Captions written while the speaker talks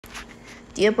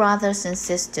Dear brothers and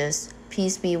sisters,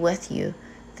 peace be with you.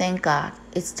 Thank God,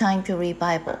 it's time to read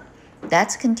Bible.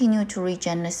 Let's continue to read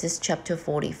Genesis chapter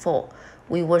 44.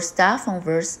 We will start from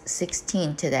verse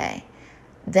 16 today.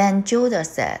 Then Judah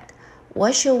said,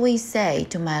 "What shall we say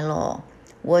to my Lord?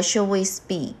 What shall we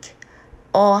speak?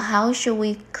 Or how shall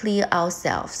we clear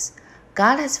ourselves?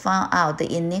 God has found out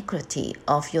the iniquity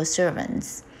of your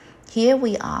servants. Here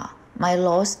we are, my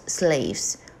Lord's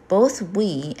slaves, both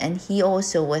we and he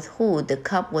also with whom the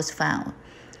cup was found."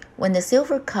 When the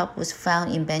silver cup was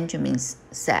found in Benjamin's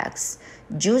sacks,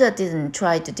 Judah didn't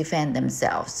try to defend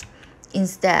themselves.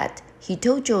 Instead, he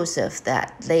told Joseph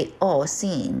that they all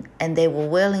sinned and they were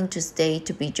willing to stay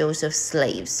to be Joseph's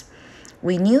slaves.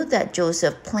 We knew that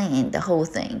Joseph planned the whole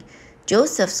thing.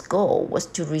 Joseph's goal was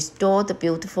to restore the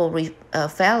beautiful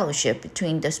fellowship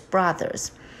between the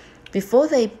brothers. Before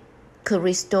they could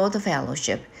restore the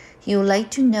fellowship, he would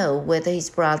like to know whether his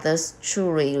brothers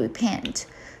truly repent.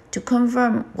 To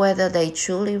confirm whether they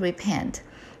truly repent,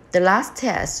 the last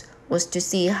test was to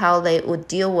see how they would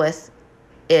deal with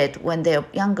it when their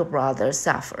younger brothers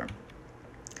suffer.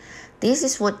 This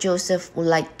is what Joseph would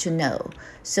like to know.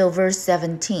 So verse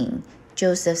 17,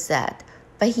 Joseph said,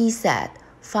 "But he said,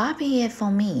 'Far be it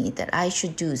from me that I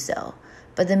should do so.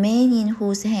 But the man in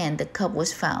whose hand the cup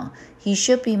was found, he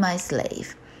should be my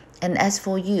slave. And as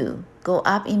for you, go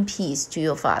up in peace to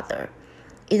your father.'"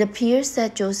 It appears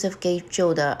that Joseph gave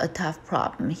Judah a tough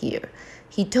problem here.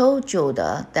 He told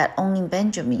Judah that only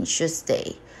Benjamin should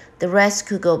stay. The rest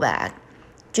could go back.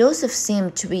 Joseph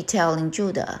seemed to be telling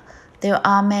Judah, "There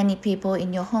are many people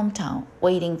in your hometown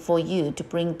waiting for you to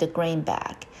bring the grain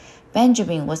back.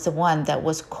 Benjamin was the one that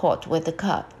was caught with the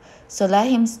cup, so let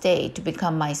him stay to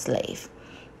become my slave.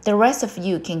 The rest of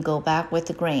you can go back with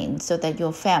the grain so that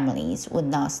your families would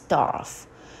not starve."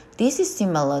 This is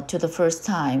similar to the first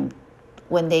time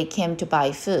when they came to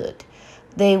buy food.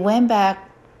 They went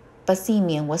back, but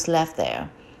Simeon was left there.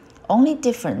 Only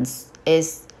difference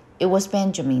is it was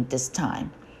Benjamin this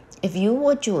time. If you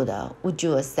were Judah, would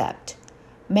you accept?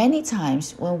 Many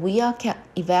times when we are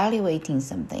evaluating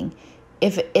something,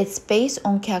 if it's based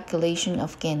on calculation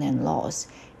of gain and loss,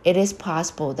 it is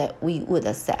possible that we would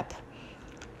accept.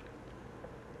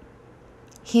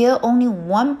 Here, only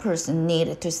one person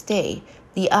needed to stay.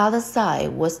 The other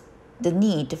side was the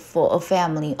need for a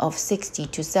family of 60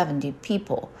 to 70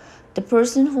 people. The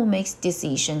person who makes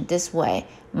decisions this way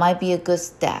might be a good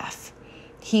staff.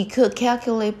 He could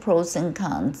calculate pros and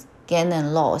cons, gain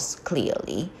and loss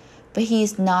clearly, but he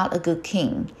is not a good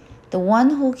king. The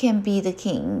one who can be the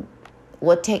king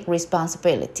will take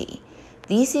responsibility.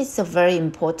 This is a very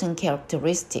important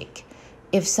characteristic.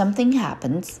 If something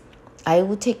happens, I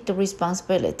will take the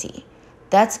responsibility.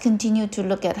 Let's continue to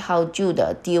look at how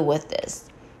Judah deal with this.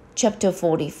 Chapter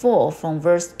 44 from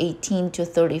verse 18 to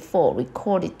 34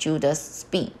 recorded Judah's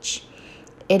speech.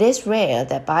 It is rare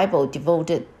that Bible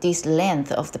devoted this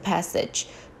length of the passage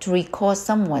to record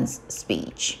someone's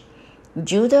speech.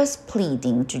 Judah's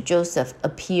pleading to Joseph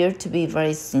appeared to be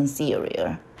very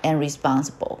sincere and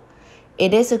responsible.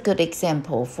 It is a good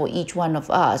example for each one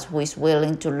of us who is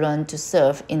willing to learn to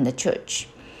serve in the church.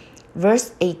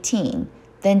 Verse 18,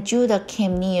 Then Judah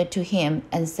came near to him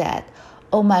and said,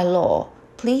 "O my Lord,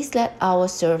 please let our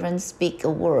servant speak a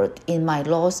word in my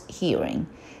Lord's hearing."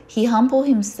 He humbled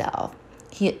himself.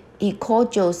 He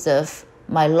called Joseph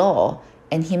my Lord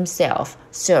and himself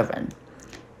servant.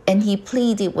 And he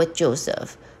pleaded with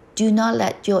Joseph, "Do not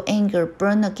let your anger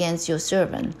burn against your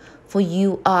servant, for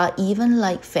you are even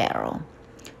like Pharaoh."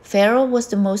 Pharaoh was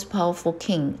the most powerful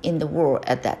king in the world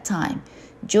at that time.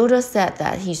 Judah said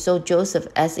that he saw Joseph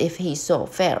as if he saw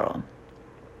Pharaoh.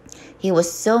 He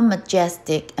was so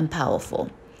majestic and powerful,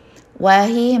 while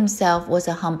he himself was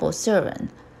a humble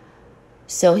servant.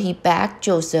 So he begged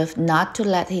Joseph not to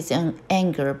let his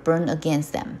anger burn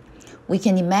against them. We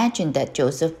can imagine that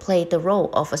Joseph played the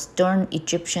role of a stern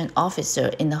Egyptian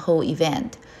officer in the whole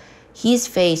event. His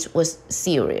face was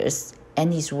serious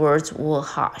and his words were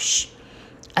harsh.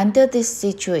 Under this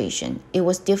situation, it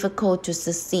was difficult to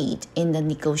succeed in the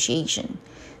negotiation.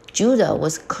 Judah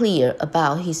was clear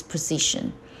about his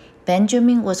position.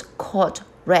 Benjamin was caught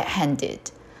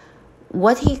red-handed.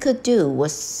 What he could do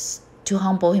was to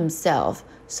humble himself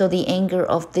so the anger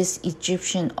of these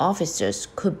Egyptian officers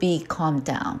could be calmed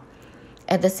down.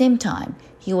 At the same time,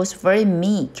 he was very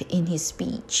meek in his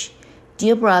speech.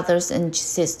 Dear brothers and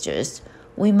sisters,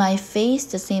 we might face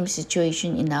the same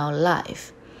situation in our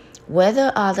life. When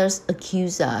others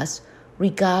accuse us,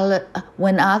 regardless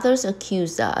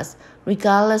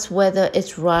whether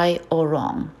it's right or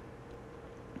wrong,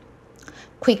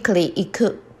 quickly it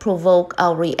could provoke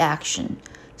our reaction.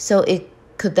 So it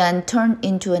could then turn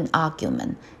into an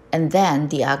argument, and then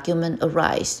the argument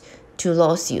arise to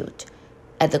lawsuit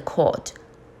at the court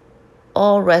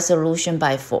or resolution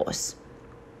by force.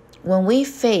 When we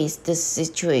face this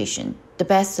situation, the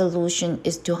best solution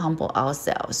is to humble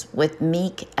ourselves with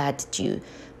meek attitude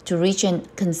to reach a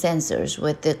consensus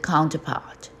with the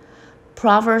counterpart.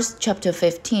 Proverbs chapter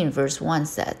 15 verse 1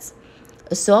 says,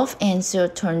 "A soft answer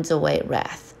turns away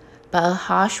wrath, but a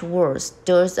harsh word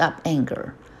stirs up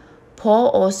anger." Paul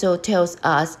also tells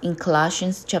us in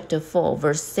Colossians chapter 4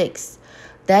 verse 6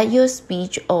 that your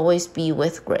speech always be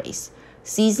with grace,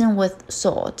 seasoned with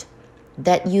salt,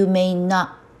 that you may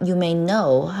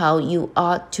know how you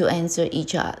ought to answer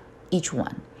each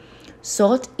one.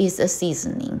 Salt is a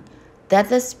seasoning. That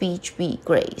the speech be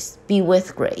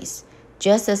with grace,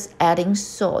 just as adding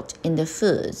salt in the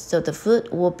food, so the food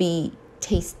will be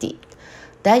tasted.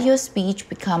 That your speech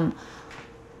become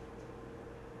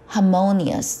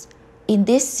harmonious. In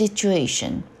this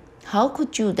situation, how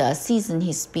could Judah season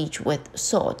his speech with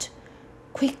salt?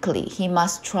 Quickly, he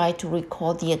must try to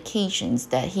recall the occasions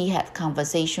that he had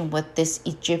conversation with this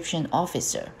Egyptian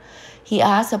officer. He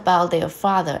asked about their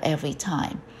father every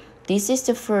time. This is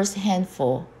the first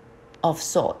handful of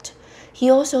salt. He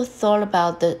also thought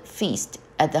about the feast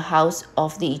at the house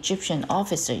of the Egyptian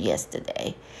officer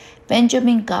yesterday.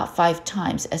 Benjamin got 5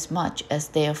 times as much as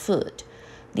their food.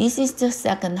 This is the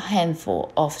second handful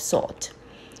of salt.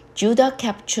 Judah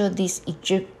captured this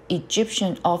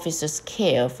Egyptian officer's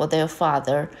care for their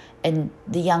father and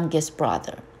the youngest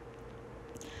brother.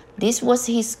 This was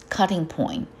his cutting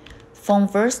point. From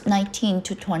verse 19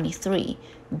 to 23,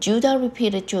 Judah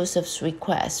repeated Joseph's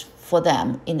request for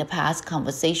them in the past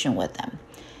conversation with them.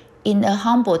 In a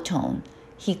humble tone,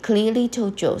 he clearly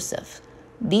told Joseph,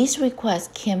 "This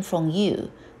request came from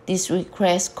you. This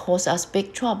request caused us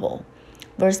big trouble."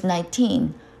 Verse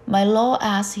 19, "My Lord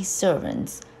asked his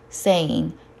servants,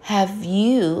 saying, 'Have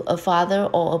you a father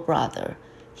or a brother?'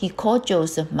 He called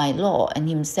Joseph my Lord and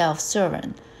himself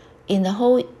servant in the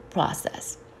whole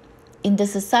process." In the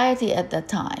society at that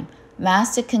time,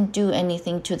 master can do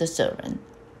anything to the servant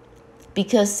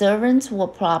because servants were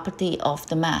property of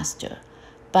the master.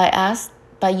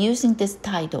 By using these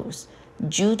titles,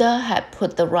 Judah had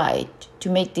put the right to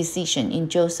make decision in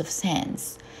Joseph's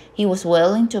hands. He was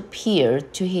willing to appeal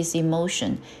to his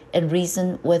emotion and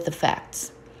reason with the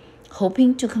facts,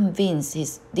 hoping to convince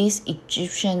this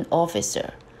Egyptian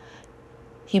officer.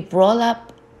 He brought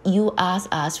up, "You asked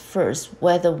us first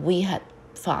whether we had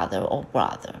father or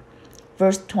brother."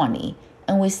 Verse 20,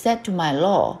 "And we said to my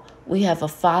Lord, 'We have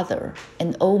a father,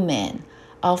 an old man.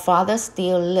 Our father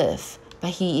still lives,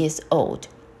 but he is old,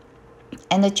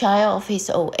 and a child of his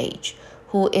old age,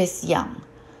 who is young.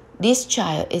 This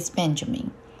child is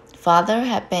Benjamin. Father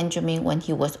had Benjamin when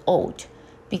he was old,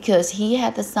 because he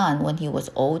had a son when he was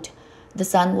old. The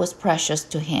son was precious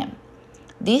to him.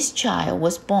 This child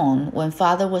was born when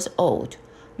father was old.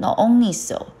 Not only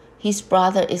so, his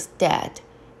brother is dead,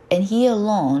 and he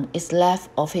alone is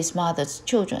left of his mother's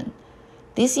children.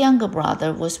 This younger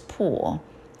brother was poor.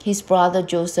 His brother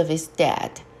Joseph is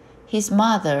dead. His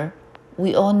mother,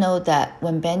 we all know that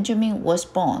when Benjamin was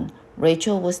born,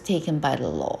 Rachel was taken by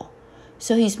the law.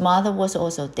 So his mother was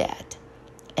also dead.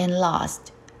 And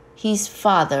last, his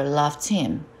father loved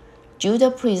him." Judah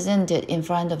presented in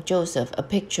front of Joseph a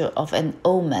picture of an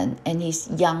old man and his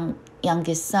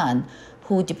youngest son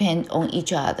who depend on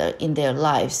each other in their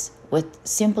lives with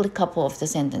simply a couple of the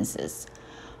sentences.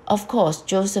 Of course,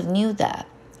 Joseph knew that,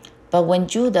 but when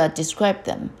Judah described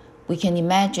them, we can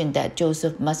imagine that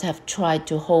Joseph must have tried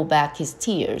to hold back his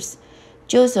tears.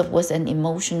 Joseph was an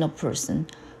emotional person.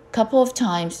 A couple of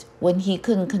times when he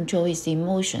couldn't control his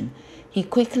emotion, he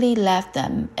quickly left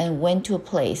them and went to a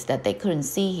place that they couldn't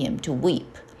see him to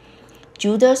weep.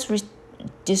 Judah's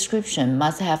description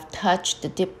must have touched the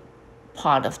deep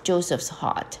part of Joseph's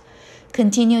heart.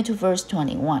 Continue to verse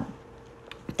 21.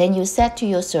 "Then you said to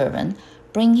your servant,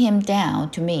 'Bring him down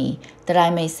to me, that I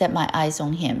may set my eyes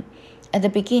on him.' At the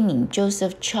beginning,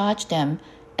 Joseph charged them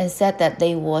and said that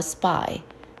they were spies.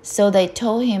 So they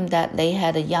told him that they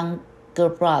had a younger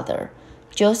brother.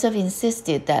 Joseph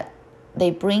insisted that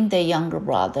they bring their younger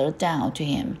brother down to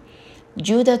him.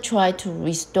 Judah tried to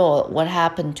restore what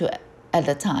happened at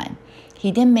the time.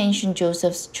 He didn't mention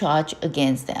Joseph's charge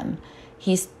against them.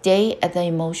 He stayed at the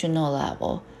emotional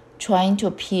level, trying to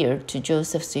appeal to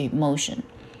Joseph's emotion.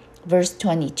 Verse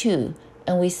 22,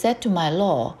 "And we said to my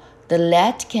Lord, 'The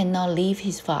lad cannot leave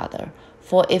his father,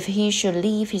 for if he should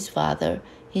leave his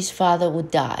father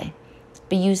would die.'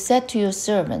 But you said to your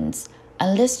servants,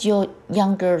 'Unless your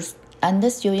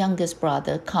youngest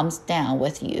brother comes down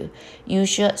with you, you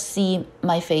shall see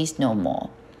my face no more.'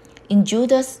 In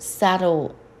Judah's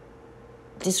saddle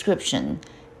description,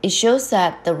 it shows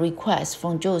that the request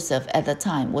from Joseph at the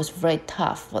time was very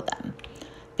tough for them,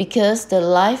 because the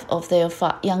life of their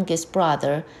youngest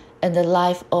brother and the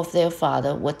life of their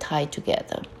father were tied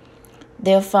together.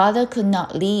 Their father could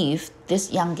not leave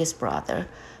this youngest brother,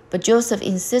 but Joseph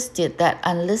insisted that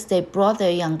unless they brought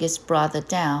their youngest brother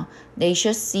down, they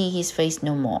should see his face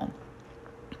no more.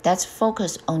 Let's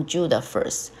focus on Judah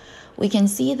first. We can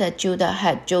see that Judah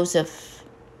had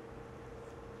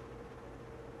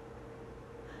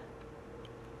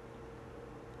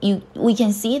we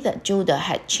can see that Judah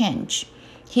had changed.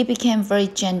 He became very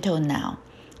gentle now.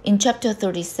 In chapter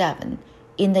 37,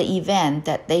 in the event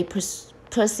that they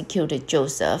persecuted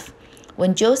Joseph,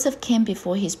 when Joseph came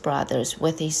before his brothers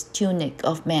with his tunic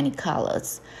of many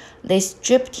colors, they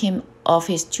stripped him of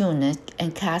his tunic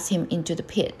and cast him into the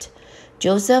pit.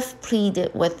 Joseph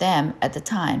pleaded with them at the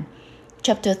time.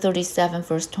 Chapter 37,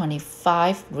 verse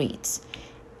 25 reads,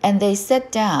 "And they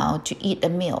sat down to eat a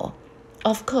meal.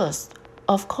 Of course,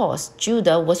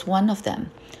 Judah was one of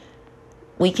them."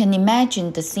 We can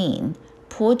imagine the scene.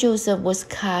 Poor Joseph was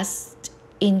cast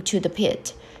into the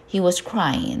pit. He was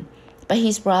crying, but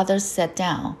his brothers sat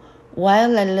down.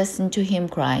 While they listened to him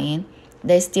crying,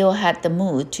 they still had the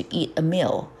mood to eat a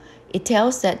meal. It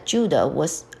tells that Judah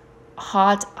was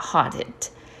hard-hearted.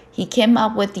 He came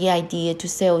up with the idea to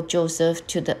sell Joseph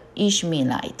to the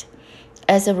Ishmaelite.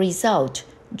 As a result,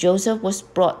 Joseph was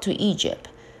brought to Egypt.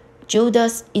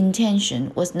 Judah's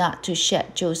intention was not to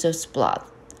shed Joseph's blood,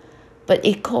 but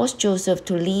it caused Joseph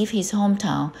to leave his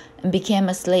hometown and became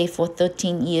a slave for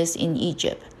 13 years in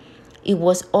Egypt. It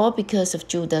was all because of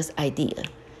Judah's idea.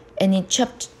 And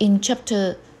in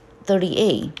chapter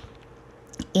 38,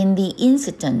 in the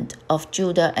incident of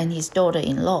Judah and his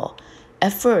daughter-in-law,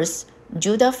 at first,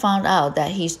 Judah found out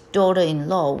that his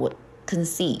daughter-in-law was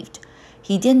conceived.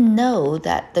 He didn't know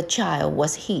that the child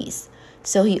was his,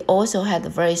 so he also had a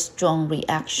very strong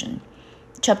reaction.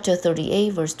 Chapter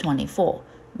 38, verse 24,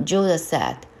 Judah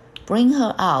said, "Bring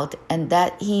her out, and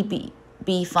that he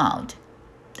be found,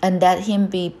 and that him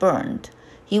be burned."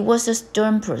 He was a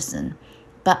stern person,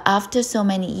 but after so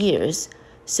many years,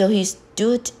 so he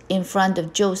stood in front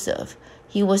of Joseph.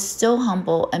 He was so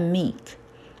humble and meek.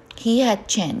 He had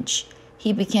changed.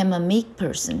 He became a meek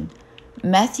person.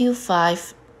 Matthew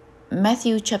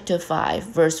chapter 5,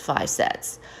 verse 5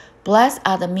 says, "Blessed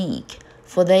are the meek,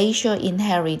 for they shall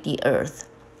inherit the earth."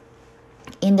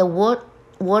 In the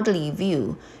worldly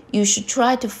view, you should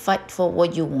try to fight for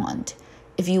what you want.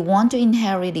 If you want to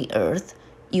inherit the earth,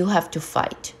 you have to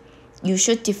fight. You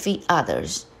should defeat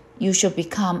others. You should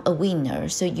become a winner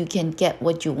so you can get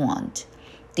what you want.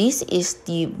 This is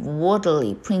the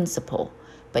worldly principle.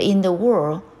 But in the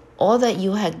world, all that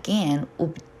you have gained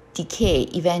will decay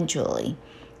eventually.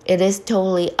 It is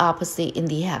totally opposite in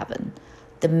the heaven.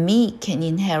 The meek can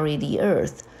inherit the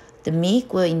earth. The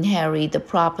meek will inherit the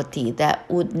property that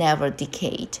would never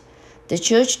decay. The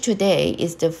church today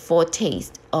is the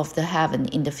foretaste of the heaven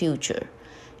in the future.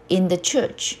 In the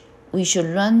church, we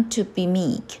should learn to be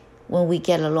meek when we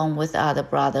get along with other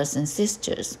brothers and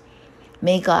sisters.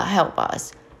 May God help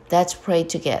us. Let's pray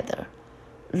together.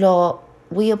 Lord,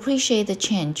 we appreciate the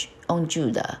change on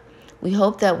Judah. We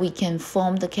hope that we can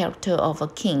form the character of a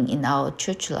king in our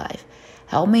church life.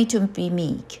 Help me to be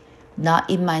meek, not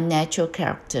in my natural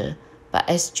character, but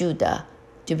as Judah,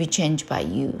 to be changed by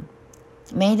you.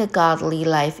 May the godly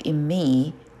life in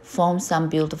me form some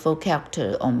beautiful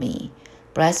character on me.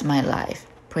 Bless my life.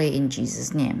 Pray in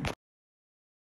Jesus' name.